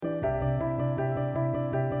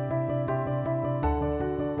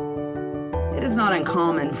It is not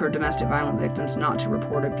uncommon for domestic violence victims not to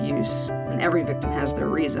report abuse, and every victim has their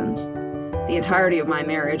reasons. The entirety of my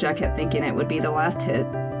marriage, I kept thinking it would be the last hit,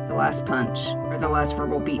 the last punch, or the last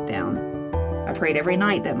verbal beatdown. I prayed every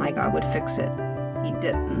night that my God would fix it. He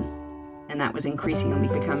didn't, and that was increasingly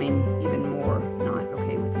becoming even more not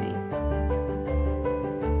okay with me.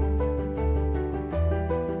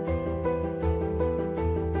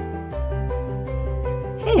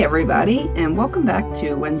 Hey everybody, and welcome back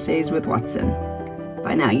to Wednesdays with Watson.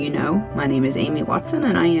 By now you know, my name is Amy Watson,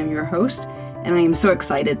 and I am your host, and I am so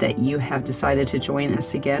excited that you have decided to join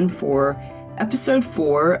us again for episode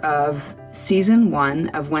 4 of season 1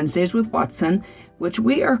 of Wednesdays with Watson, which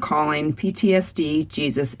we are calling PTSD,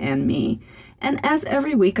 Jesus, and Me. And as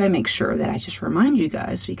every week, I make sure that I just remind you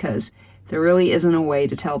guys, because there really isn't a way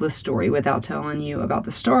to tell this story without telling you about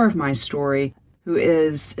the star of my story, who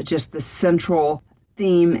is just the central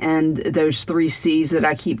theme and those 3 C's that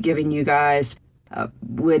I keep giving you guys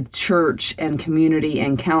with church and community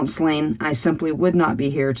and counseling. I simply would not be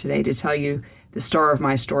here today to tell you the star of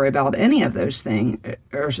my story about any of those things,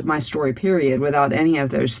 or my story period, without any of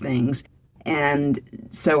those things. And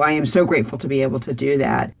so I am so grateful to be able to do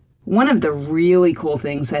that. One of the really cool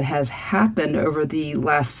things that has happened over the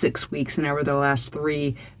last 6 weeks and over the last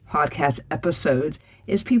 3 podcast episodes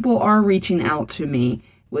is people are reaching out to me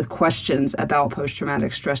with questions about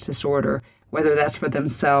post-traumatic stress disorder, whether that's for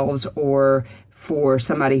themselves or for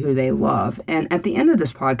somebody who they love. And at the end of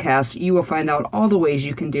this podcast, you will find out all the ways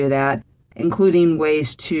you can do that, including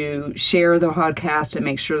ways to share the podcast and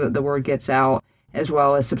make sure that the word gets out, as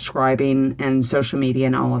well as subscribing and social media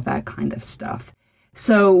and all of that kind of stuff.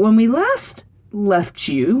 So when we last left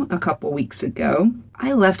you a couple weeks ago,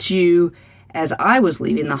 I left you as I was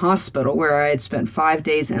leaving the hospital, where I had spent 5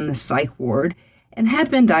 days in the psych ward and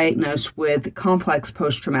had been diagnosed with complex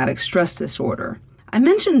post-traumatic stress disorder. I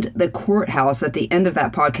mentioned the courthouse at the end of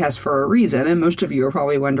that podcast for a reason, and most of you are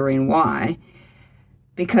probably wondering why.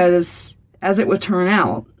 Because, as it would turn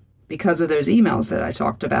out, because of those emails that I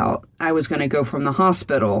talked about, I was going to go from the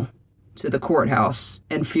hospital to the courthouse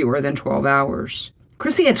in fewer than 12 hours.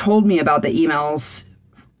 Chrissy had told me about the emails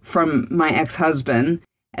from my ex-husband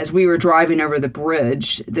as we were driving over the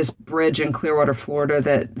bridge, this bridge in Clearwater, Florida,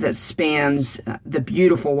 that spans the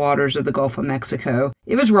beautiful waters of the Gulf of Mexico.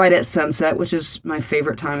 It was right at sunset, which is my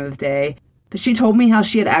favorite time of day. But she told me how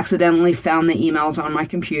she had accidentally found the emails on my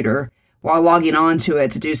computer while logging on to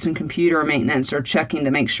it to do some computer maintenance or checking to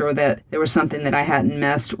make sure that there was something that I hadn't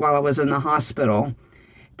missed while I was in the hospital.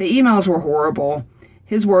 The emails were horrible.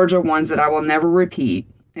 His words are ones that I will never repeat,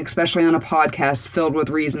 especially on a podcast filled with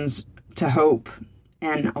reasons to hope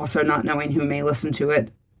and also not knowing who may listen to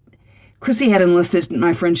it. Chrissy had enlisted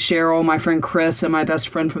my friend Cheryl, my friend Chris, and my best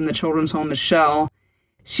friend from the children's home, Michelle.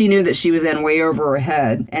 She knew that she was in way over her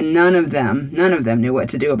head, and none of them knew what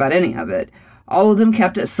to do about any of it. All of them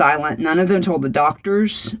kept it silent. None of them told the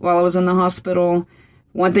doctors while I was in the hospital.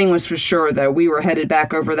 One thing was for sure, though, we were headed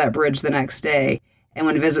back over that bridge the next day and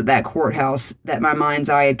would visit that courthouse that my mind's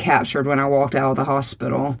eye had captured when I walked out of the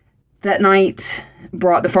hospital. That night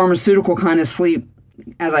brought the pharmaceutical kind of sleep.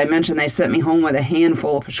 As I mentioned, they sent me home with a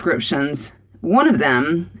handful of prescriptions, one of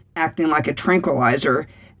them acting like a tranquilizer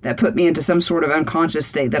that put me into some sort of unconscious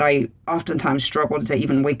state that I oftentimes struggled to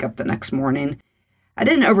even wake up the next morning. I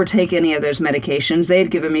didn't overtake any of those medications. They had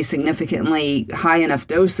given me significantly high enough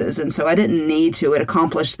doses, and so I didn't need to. It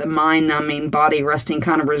accomplished the mind-numbing, body-resting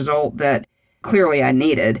kind of result that clearly I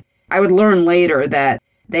needed. I would learn later that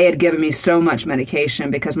they had given me so much medication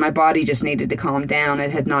because my body just needed to calm down.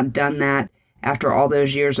 It had not done that after all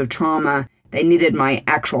those years of trauma. They needed my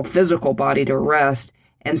actual physical body to rest,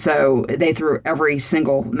 and so they threw every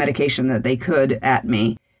single medication that they could at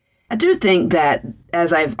me. I do think that,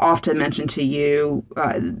 as I've often mentioned to you,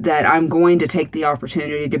 that I'm going to take the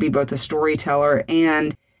opportunity to be both a storyteller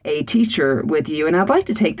and a teacher with you, and I'd like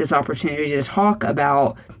to take this opportunity to talk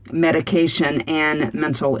about medication and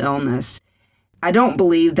mental illness. I don't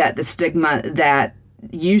believe that the stigma that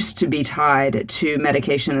used to be tied to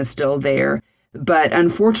medication is still there. But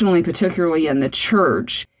unfortunately, particularly in the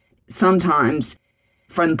church, sometimes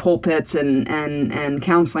from pulpits and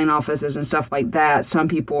counseling offices and stuff like that, some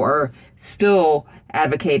people are still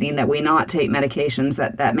advocating that we not take medications,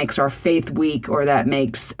 that makes our faith weak, or that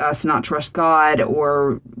makes us not trust God,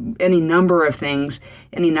 or any number of things,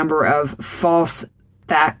 any number of false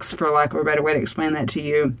facts, for lack of a better way to explain that to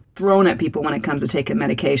you, thrown at people when it comes to taking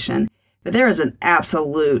medication. But there is an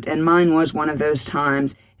absolute, and mine was one of those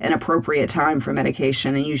times, an appropriate time for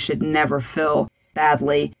medication, and you should never feel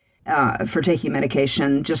badly for taking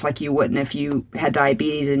medication, just like you wouldn't if you had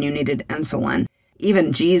diabetes and you needed insulin.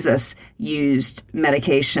 Even Jesus used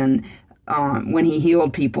medication when he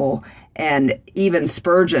healed people. And even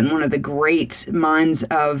Spurgeon, one of the great minds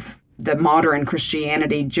of the modern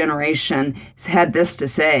Christianity generation, had this to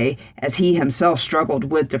say, as he himself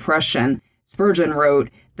struggled with depression. Spurgeon wrote,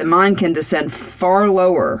 "The mind can descend far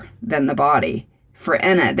lower than the body, for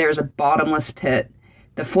in it there is a bottomless pit.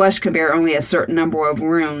 The flesh can bear only a certain number of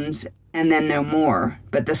wounds, and then no more.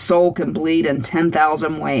 But the soul can bleed in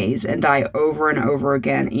 10,000 ways and die over and over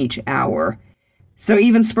again each hour." So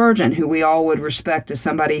even Spurgeon, who we all would respect as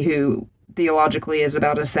somebody who theologically is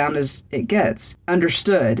about as sound as it gets,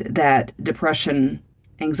 understood that depression,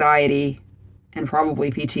 anxiety, and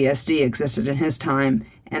probably PTSD existed in his time,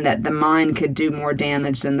 and that the mind could do more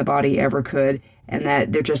damage than the body ever could, and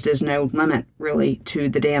that there just is no limit, really, to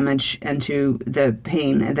the damage and to the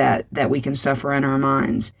pain that we can suffer in our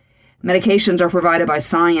minds. Medications are provided by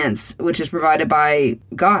science, which is provided by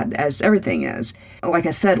God, as everything is. Like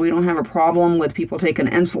I said, we don't have a problem with people taking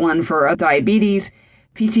insulin for diabetes.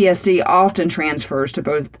 PTSD often transfers to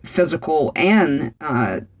both physical and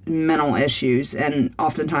mental issues, and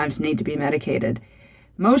oftentimes need to be medicated.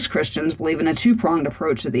 Most Christians believe in a two-pronged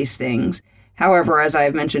approach to these things. However, as I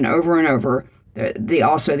have mentioned over and over,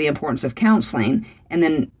 also the importance of counseling, and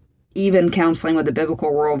then even counseling with a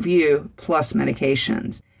biblical worldview plus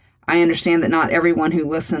medications. I understand that not everyone who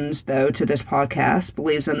listens, though, to this podcast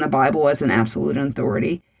believes in the Bible as an absolute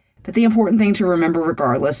authority. But the important thing to remember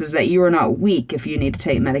regardless is that you are not weak if you need to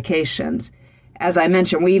take medications. As I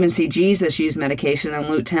mentioned, we even see Jesus use medication in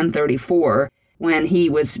Luke 10:34. When he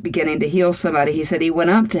was beginning to heal somebody, he said he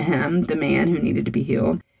went up to him, the man who needed to be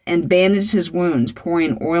healed, and bandaged his wounds,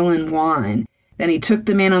 pouring oil and wine. Then he took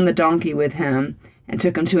the man on the donkey with him and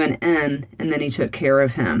took him to an inn, and then he took care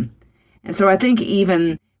of him. And so I think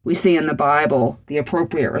even we see in the Bible the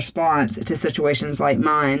appropriate response to situations like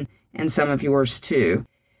mine and some of yours too.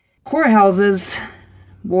 Courthouses,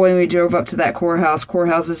 boy, we drove up to that courthouse.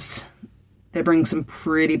 Courthouses, they bring some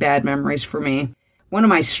pretty bad memories for me. One of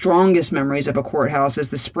my strongest memories of a courthouse is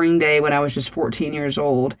the spring day when I was just 14 years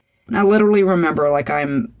old. And I literally remember, I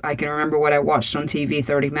can remember what I watched on TV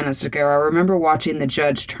 30 minutes ago. I remember watching the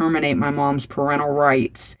judge terminate my mom's parental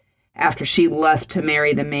rights after she left to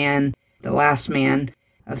marry the last man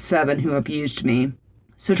of 7 who abused me.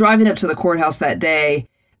 So driving up to the courthouse that day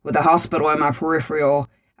with the hospital in my peripheral,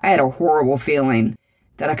 I had a horrible feeling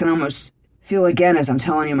that I can almost feel again as I'm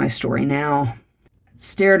telling you my story now.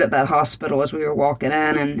 Stared at that hospital as we were walking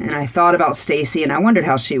in, and I thought about Stacy, and I wondered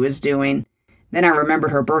how she was doing. Then I remembered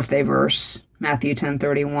her birthday verse, Matthew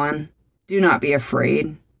 10:31. "Do not be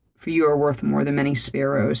afraid, for you are worth more than many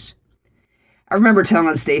sparrows." I remember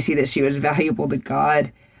telling Stacy that she was valuable to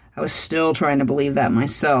God. I was still trying to believe that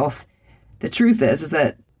myself. The truth is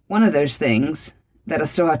that one of those things that I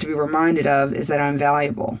still have to be reminded of is that I'm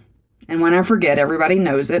valuable. And when I forget, everybody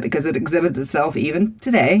knows it because it exhibits itself even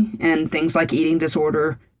today in things like eating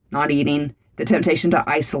disorder, not eating, the temptation to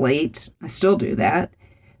isolate. I still do that.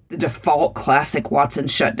 The default classic Watson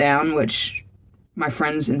shutdown, which my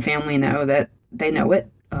friends and family know that they know it.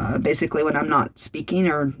 Basically, when I'm not speaking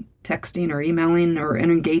or texting or emailing or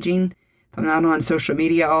engaging, if I'm not on social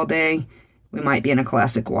media all day, we might be in a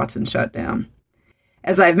classic Watson shutdown.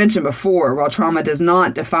 As I've mentioned before, while trauma does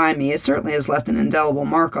not define me, it certainly has left an indelible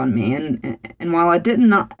mark on me. And while I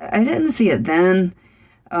didn't see it then,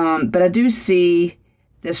 but I do see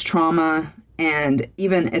this trauma and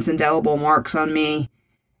even its indelible marks on me.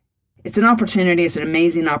 It's an opportunity, it's an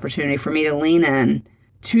amazing opportunity for me to lean in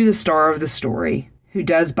to the star of the story, who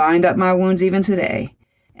does bind up my wounds even today.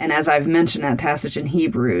 And as I've mentioned that passage in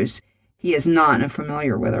Hebrews, he is not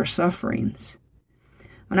unfamiliar with our sufferings.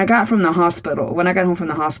 When I got home from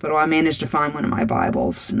the hospital, I managed to find one of my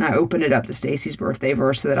Bibles, and I opened it up to Stacy's birthday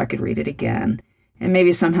verse so that I could read it again, and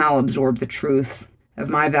maybe somehow absorb the truth of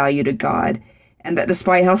my value to God, and that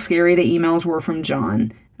despite how scary the emails were from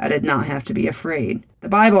John, I did not have to be afraid. The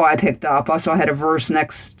Bible I picked up also had a verse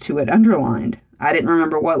next to it underlined. I didn't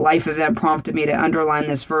remember what life event prompted me to underline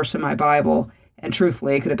this verse in my Bible, and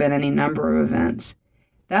truthfully, it could have been any number of events.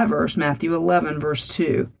 That verse, Matthew 11, verse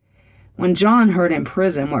 2. When John heard in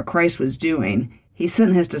prison what Christ was doing, he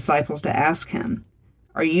sent his disciples to ask him,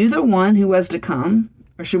 "Are you the one who was to come,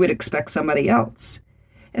 or should we expect somebody else?"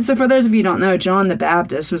 And so for those of you who don't know, John the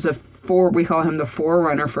Baptist was we call him the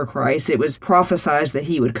forerunner for Christ. It was prophesied that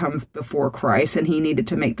he would come before Christ, and he needed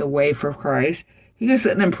to make the way for Christ. He was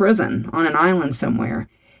sitting in prison on an island somewhere,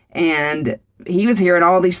 and he was hearing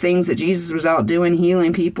all these things that Jesus was out doing,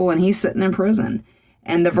 healing people, and he's sitting in prison.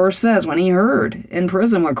 And the verse says, when he heard in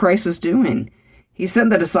prison what Christ was doing, he sent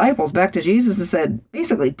the disciples back to Jesus and said,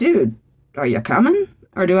 basically, "Dude, are you coming?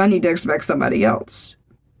 Or do I need to expect somebody else?"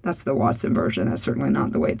 That's the Watson version. That's certainly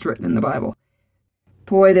not the way it's written in the Bible.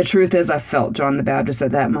 Boy, the truth is I felt John the Baptist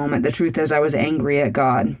at that moment. The truth is I was angry at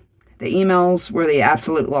God. The emails were the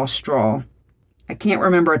absolute lost straw. I can't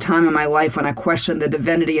remember a time in my life when I questioned the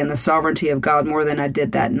divinity and the sovereignty of God more than I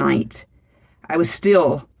did that night. I was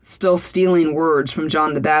still stealing words from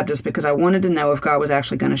John the Baptist because I wanted to know if God was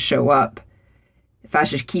actually going to show up. If I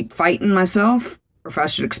should keep fighting myself, or if I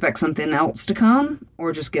should expect something else to come,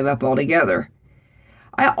 or just give up altogether.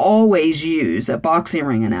 I always use a boxing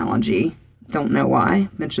ring analogy. Don't know why.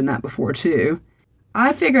 Mentioned that before, too.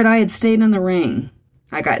 I figured I had stayed in the ring.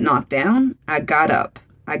 I got knocked down. I got up.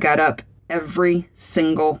 I got up every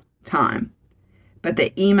single time. But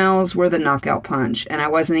the emails were the knockout punch, and I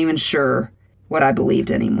wasn't even sure what I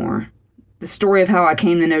believed anymore. The story of how I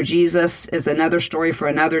came to know Jesus is another story for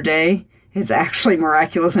another day. It's actually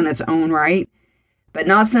miraculous in its own right. But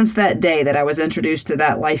not since that day that I was introduced to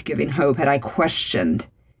that life-giving hope had I questioned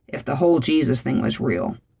if the whole Jesus thing was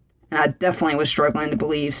real. And I definitely was struggling to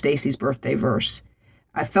believe Stacy's birthday verse.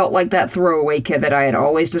 I felt like that throwaway kid that I had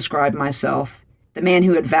always described myself. The man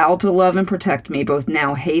who had vowed to love and protect me both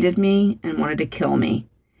now hated me and wanted to kill me.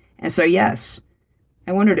 And so yes,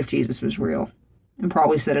 I wondered if Jesus was real. And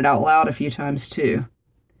probably said it out loud a few times too.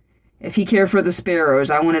 If he cared for the sparrows,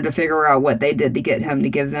 I wanted to figure out what they did to get him to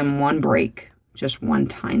give them one break. Just one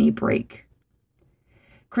tiny break.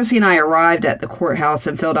 Chrissy and I arrived at the courthouse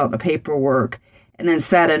and filled out the paperwork and then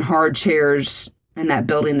sat in hard chairs in that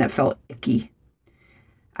building that felt icky.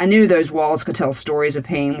 I knew those walls could tell stories of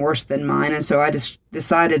pain worse than mine, and so I just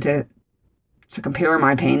decided to compare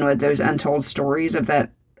my pain with those untold stories of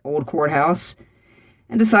that old courthouse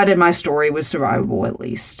and decided my story was survivable at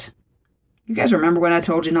least. You guys remember when I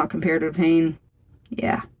told you not compare to pain?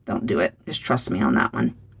 Yeah, don't do it. Just trust me on that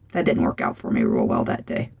one. That didn't work out for me real well that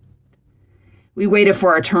day. We waited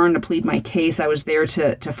for our turn to plead my case. I was there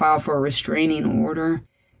to file for a restraining order.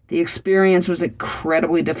 The experience was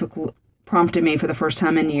incredibly difficult, prompted me for the first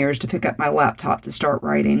time in years to pick up my laptop to start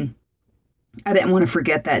writing. I didn't want to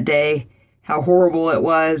forget that day, how horrible it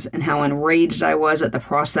was, and how enraged I was at the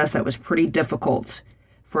process that was pretty difficult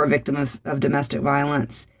for a victim of domestic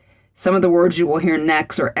violence. Some of the words you will hear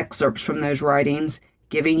next are excerpts from those writings,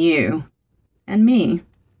 giving you, and me,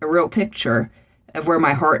 a real picture of where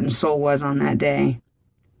my heart and soul was on that day.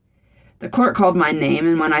 The clerk called my name,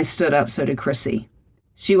 and when I stood up, so did Chrissy.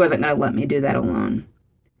 She wasn't going to let me do that alone.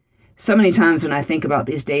 So many times when I think about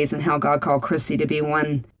these days and how God called Chrissy to be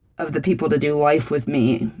one of the people to do life with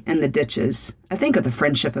me in the ditches, I think of the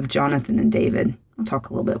friendship of Jonathan and David. I'll talk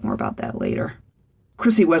a little bit more about that later.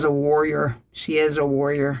 Chrissy was a warrior. She is a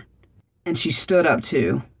warrior. And she stood up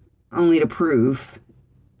too, only to prove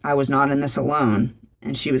I was not in this alone,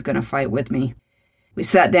 and she was going to fight with me. We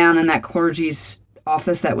sat down in that clergy's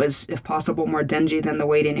office that was, if possible, more dingy than the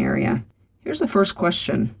waiting area. Here's the first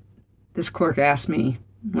question this clerk asked me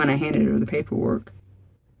when I handed her the paperwork.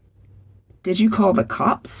 Did you call the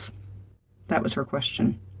cops? That was her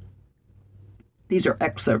question. These are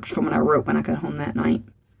excerpts from what I wrote when I got home that night.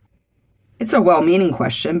 It's a well-meaning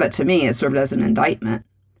question, but to me it served as an indictment.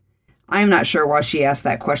 I am not sure why she asked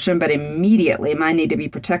that question, but immediately my need to be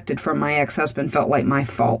protected from my ex-husband felt like my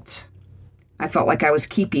fault. I felt like I was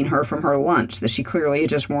keeping her from her lunch that she clearly had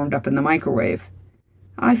just warmed up in the microwave.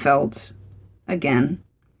 I felt, again,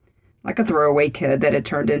 like a throwaway kid that had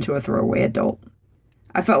turned into a throwaway adult.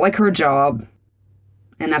 I felt like her job,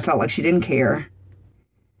 and I felt like she didn't care.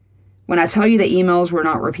 When I tell you the emails were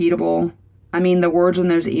not repeatable, I mean the words in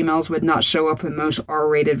those emails would not show up in most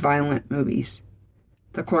R-rated violent movies.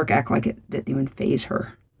 The clerk acted like it didn't even faze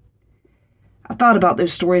her. I thought about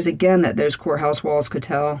those stories again that those courthouse walls could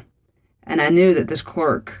tell, and I knew that this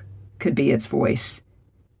clerk could be its voice.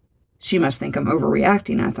 She must think I'm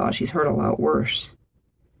overreacting, I thought. She's heard a lot worse.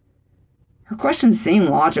 Her question seemed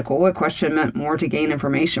logical. A question meant more to gain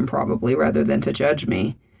information, probably, rather than to judge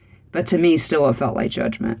me. But to me, still, it felt like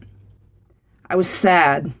judgment. I was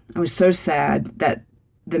sad. I was so sad that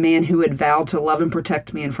the man who had vowed to love and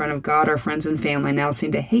protect me in front of God, our friends, and family now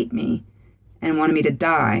seemed to hate me and wanted me to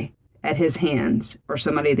die at his hands or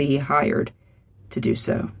somebody that he hired to do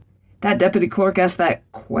so. That deputy clerk asked that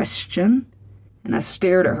question, and I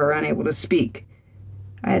stared at her, unable to speak.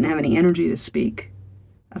 I didn't have any energy to speak.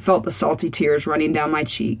 I felt the salty tears running down my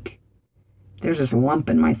cheek. There's this lump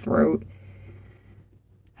in my throat.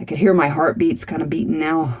 I could hear my heartbeats kind of beating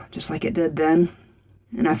now, just like it did then,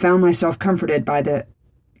 and I found myself comforted by the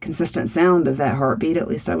consistent sound of that heartbeat. At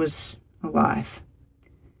least I was alive.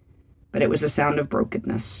 But it was a sound of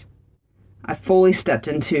brokenness. I fully stepped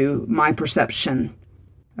into my perception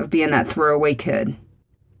of being that throwaway kid,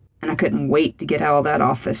 and I couldn't wait to get out of that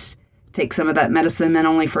office take some of that medicine meant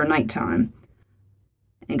only for nighttime,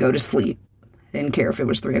 and go to sleep. I didn't care if it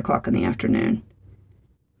was 3 o'clock in the afternoon.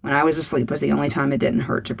 When I was asleep was the only time it didn't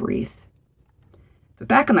hurt to breathe. But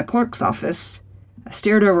back in the clerk's office, I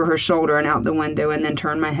stared over her shoulder and out the window and then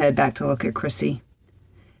turned my head back to look at Chrissy.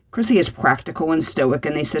 Chrissy is practical and stoic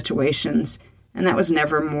in these situations, and that was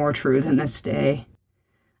never more true than this day.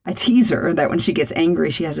 I tease her that when she gets angry,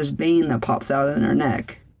 she has this vein that pops out in her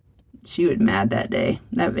neck. She was mad that day.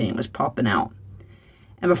 That vein was popping out.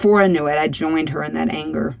 And before I knew it, I joined her in that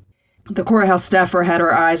anger. The courthouse staffer had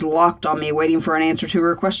her eyes locked on me, waiting for an answer to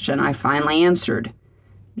her question. I finally answered.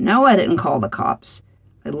 No, I didn't call the cops.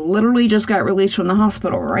 I literally just got released from the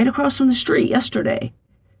hospital right across from the street yesterday.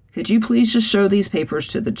 Could you please just show these papers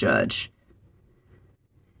to the judge?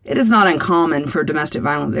 It is not uncommon for domestic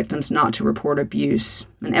violence victims not to report abuse,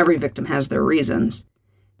 and every victim has their reasons.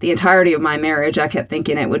 The entirety of my marriage, I kept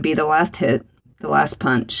thinking it would be the last hit, the last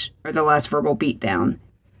punch, or the last verbal beatdown.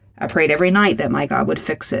 I prayed every night that my God would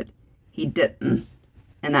fix it. He didn't,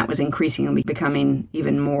 and that was increasingly becoming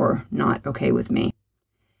even more not okay with me.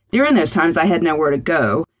 During those times, I had nowhere to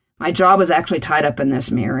go. My job was actually tied up in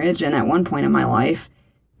this marriage, and at one point in my life,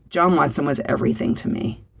 John Watson was everything to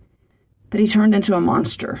me. But he turned into a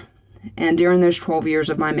monster, and during those 12 years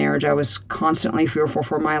of my marriage, I was constantly fearful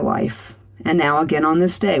for my life. And now again on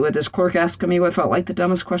this day, with this clerk asking me what felt like the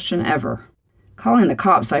dumbest question ever. Calling the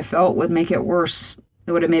cops, I felt, would make it worse.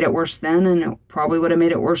 It would have made it worse then, and it probably would have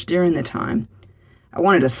made it worse during the time. I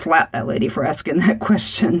wanted to slap that lady for asking that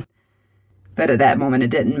question. But at that moment, it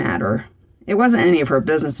didn't matter. It wasn't any of her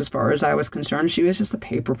business as far as I was concerned. She was just a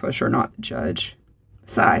paper pusher, not the judge.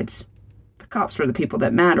 Besides, the cops were the people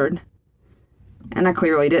that mattered. And I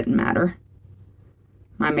clearly didn't matter.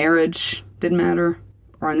 My marriage didn't matter.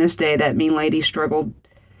 Or on this day, that mean lady struggled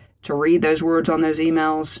to read those words on those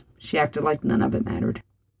emails. She acted like none of it mattered.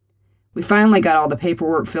 We finally got all the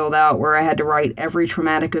paperwork filled out where I had to write every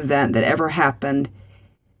traumatic event that ever happened.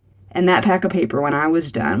 And that pack of paper, when I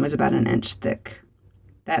was done, was about an inch thick.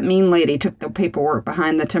 That mean lady took the paperwork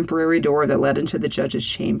behind the temporary door that led into the judge's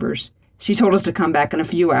chambers. She told us to come back in a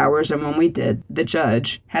few hours, and when we did, the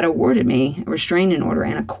judge had awarded me a restraining order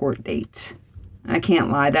and a court date. I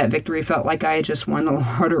can't lie, that victory felt like I had just won the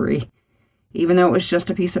lottery. Even though it was just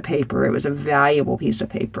a piece of paper, it was a valuable piece of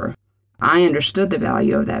paper. I understood the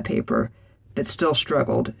value of that paper, but still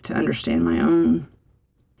struggled to understand my own.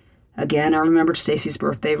 Again, I remembered Stacy's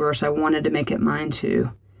birthday verse. I wanted to make it mine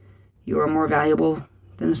too. You are more valuable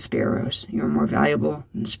than the sparrows. You are more valuable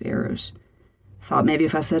than sparrows. Thought maybe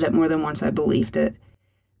if I said it more than once, I believed it.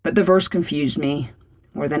 But the verse confused me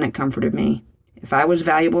more than it comforted me. If I was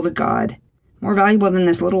valuable to God, more valuable than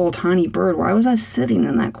this little old tiny bird, why was I sitting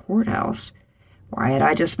in that courthouse? Why had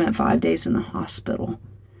I just spent 5 days in the hospital?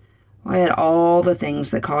 Why had all the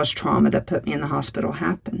things that caused trauma that put me in the hospital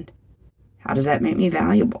happened? How does that make me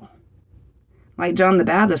valuable? Like John the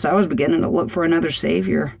Baptist, I was beginning to look for another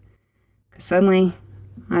savior. 'Cause suddenly,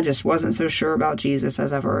 I just wasn't so sure about Jesus,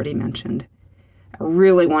 as I've already mentioned. I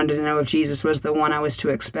really wanted to know if Jesus was the one I was to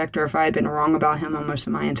expect or if I had been wrong about him almost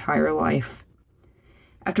my entire life.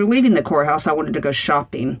 After leaving the courthouse, I wanted to go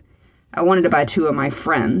shopping. I wanted to buy 2 of my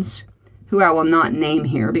friends, who I will not name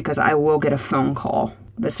here because I will get a phone call.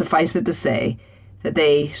 But suffice it to say that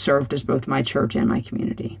they served as both my church and my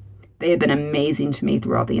community. They had been amazing to me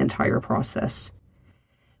throughout the entire process.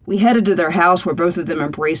 We headed to their house where both of them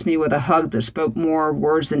embraced me with a hug that spoke more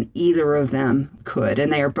words than either of them could,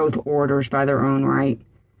 and they are both orators by their own right.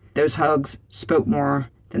 Those hugs spoke more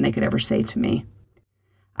than they could ever say to me.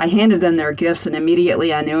 I handed them their gifts, and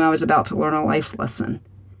immediately I knew I was about to learn a life lesson.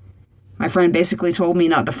 My friend basically told me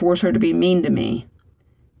not to force her to be mean to me,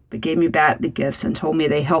 but gave me back the gifts and told me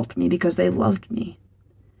they helped me because they loved me,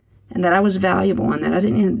 and that I was valuable and that I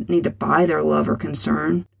didn't need to buy their love or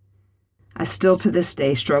concern. I still to this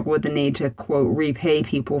day struggle with the need to, quote, repay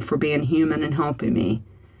people for being human and helping me.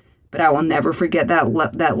 But I will never forget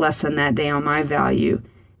that lesson that day on my value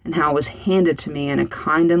and how it was handed to me in a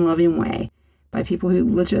kind and loving way by people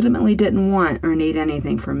who legitimately didn't want or need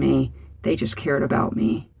anything from me. They just cared about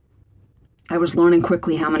me. I was learning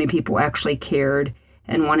quickly how many people actually cared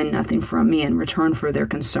and wanted nothing from me in return for their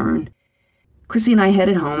concern. Chrissy and I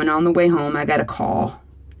headed home, and on the way home, I got a call.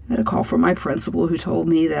 I got a call from my principal who told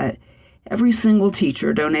me that every single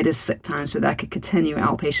teacher donated sick time so that I could continue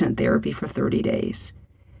outpatient therapy for 30 days.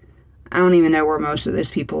 I don't even know where most of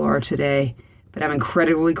those people are today, but I'm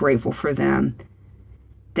incredibly grateful for them.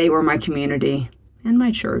 They were my community and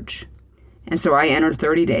my church. And so I entered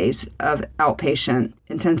 30 days of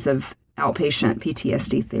intensive outpatient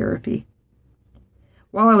PTSD therapy.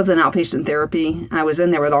 While I was in outpatient therapy, I was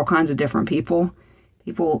in there with all kinds of different people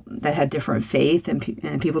people that had different faith and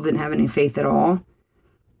people didn't have any faith at all.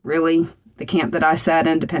 Really, the camp that I sat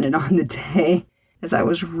in depended on the day, as I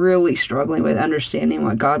was really struggling with understanding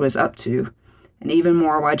what God was up to, and even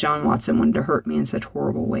more why John Watson wanted to hurt me in such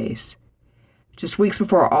horrible ways. Just weeks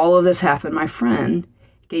before all of this happened, my friend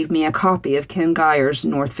gave me a copy of Ken Geyer's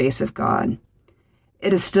North Face of God.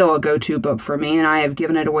 It is still a go-to book for me, and I have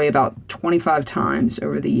given it away about 25 times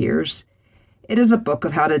over the years. It is a book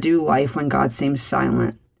of how to do life when God seems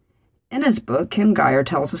silent. In his book, Ken Geyer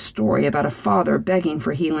tells a story about a father begging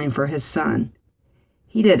for healing for his son.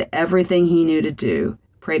 He did everything he knew to do,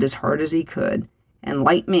 prayed as hard as he could, and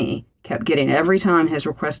like me, kept getting every time his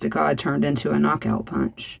request to God turned into a knockout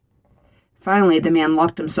punch. Finally, the man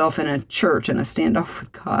locked himself in a church in a standoff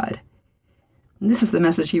with God. And this is the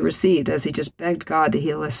message he received as he just begged God to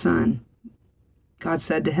heal his son. God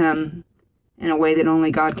said to him, in a way that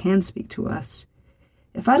only God can speak to us,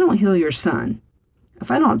 "If I don't heal your son,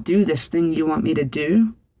 if I don't do this thing you want me to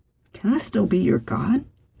do, can I still be your God?"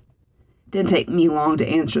 It didn't take me long to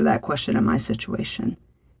answer that question in my situation.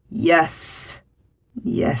 Yes,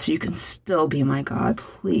 you can still be my God.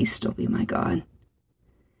 Please still be my God.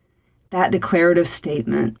 That declarative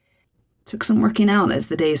statement took some working out as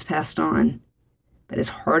the days passed on. But as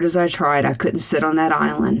hard as I tried, I couldn't sit on that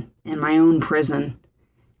island in my own prison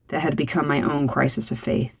that had become my own crisis of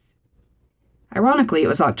faith. Ironically, it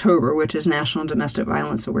was October, which is National Domestic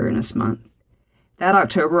Violence Awareness Month. That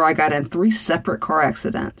October, I got in 3 separate car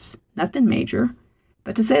accidents. Nothing major,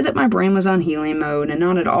 but to say that my brain was on healing mode and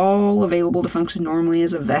not at all available to function normally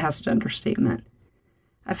is a vast understatement.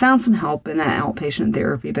 I found some help in that outpatient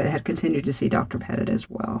therapy, but had continued to see Dr. Pettit as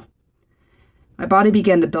well. My body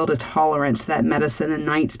began to build a tolerance to that medicine, and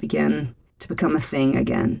nights began to become a thing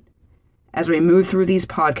again. As we move through these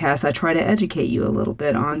podcasts, I try to educate you a little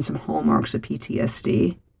bit on some hallmarks of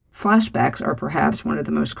PTSD. Flashbacks are perhaps one of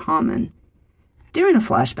the most common. During a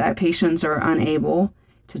flashback, patients are unable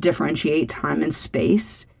to differentiate time and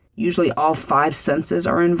space. Usually all 5 senses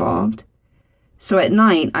are involved. So at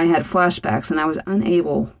night, I had flashbacks, and I was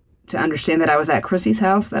unable to understand that I was at Chrissy's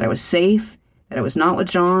house, that I was safe, that I was not with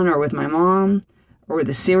John or with my mom or with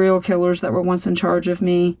the serial killers that were once in charge of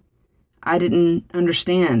me. I didn't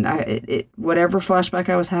understand. Whatever flashback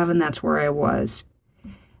I was having, that's where I was.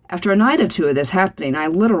 After a night or 2 of this happening, I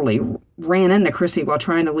literally ran into Chrissy while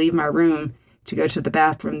trying to leave my room to go to the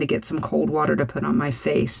bathroom to get some cold water to put on my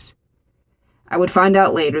face. I would find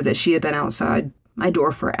out later that she had been outside my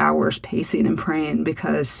door for hours pacing and praying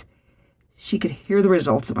because she could hear the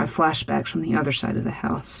results of my flashbacks from the other side of the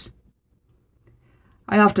house.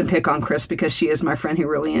 I often pick on Chris because she is my friend who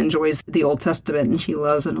really enjoys the Old Testament and she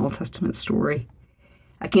loves an Old Testament story.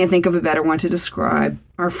 I can't think of a better one to describe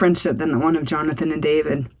our friendship than the one of Jonathan and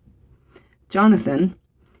David. Jonathan,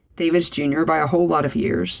 David's junior by a whole lot of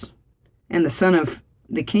years, and the son of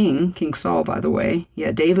the king, King Saul, by the way.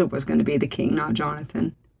 Yeah, David was going to be the king, not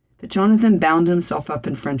Jonathan. But Jonathan bound himself up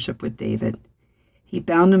in friendship with David. He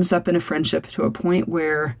bound himself in a friendship to a point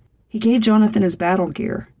where he gave Jonathan his battle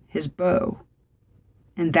gear, his bow.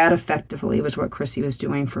 And that effectively was what Chrissy was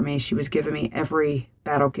doing for me. She was giving me every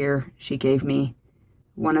battle gear she gave me.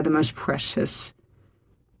 One of the most precious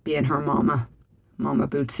being her mama, Mama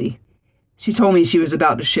Bootsy. She told me she was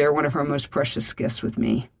about to share one of her most precious gifts with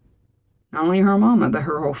me. Not only her mama, but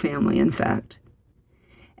her whole family, in fact.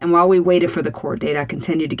 And while we waited for the court date, I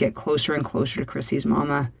continued to get closer and closer to Chrissy's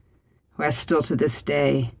mama, who I still to this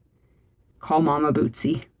day call Mama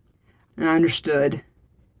Bootsy. And I understood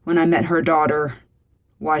when I met her daughter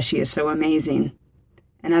why she is so amazing.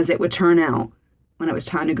 And as it would turn out, when it was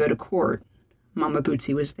time to go to court, Mama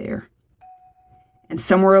Bootsy was there. And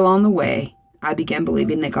somewhere along the way, I began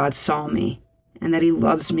believing that God saw me and that he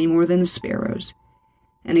loves me more than the sparrows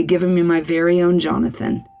and had given me my very own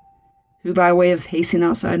Jonathan, who by way of pacing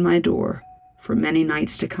outside my door for many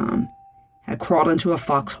nights to come, had crawled into a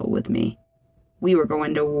foxhole with me. We were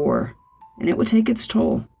going to war, and it would take its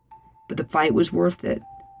toll, but the fight was worth it,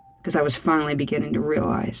 because I was finally beginning to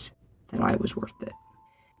realize that I was worth it.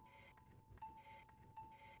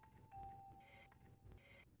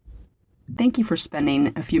 Thank you for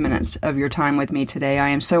spending a few minutes of your time with me today. I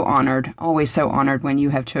am so honored, always so honored when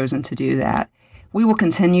you have chosen to do that. We will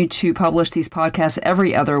continue to publish these podcasts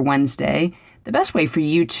every other Wednesday. The best way for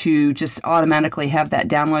you to just automatically have that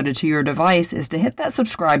downloaded to your device is to hit that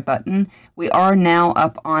subscribe button. We are now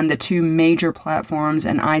up on the 2 major platforms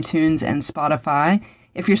in iTunes and Spotify.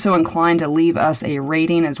 If you're so inclined to leave us a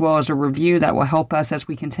rating as well as a review, that will help us as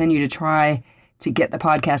we continue to try to get the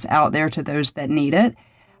podcast out there to those that need it.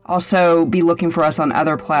 Also, be looking for us on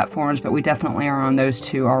other platforms, but we definitely are on those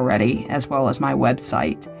 2 already, as well as my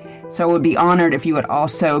website. So I would be honored if you would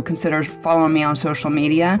also consider following me on social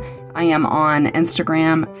media. I am on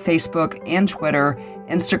Instagram, Facebook, and Twitter.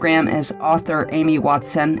 Instagram is author Amy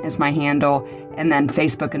Watson is my handle, and then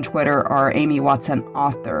Facebook and Twitter are Amy Watson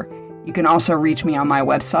Author. You can also reach me on my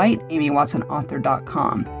website,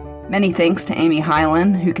 amywatson.author.com. Many thanks to Amy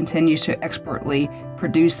Hyland, who continues to expertly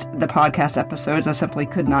produce the podcast episodes. I simply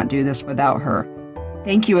could not do this without her.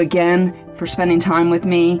 Thank you again for spending time with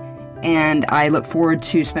me, and I look forward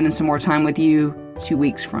to spending some more time with you 2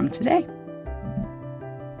 weeks from today.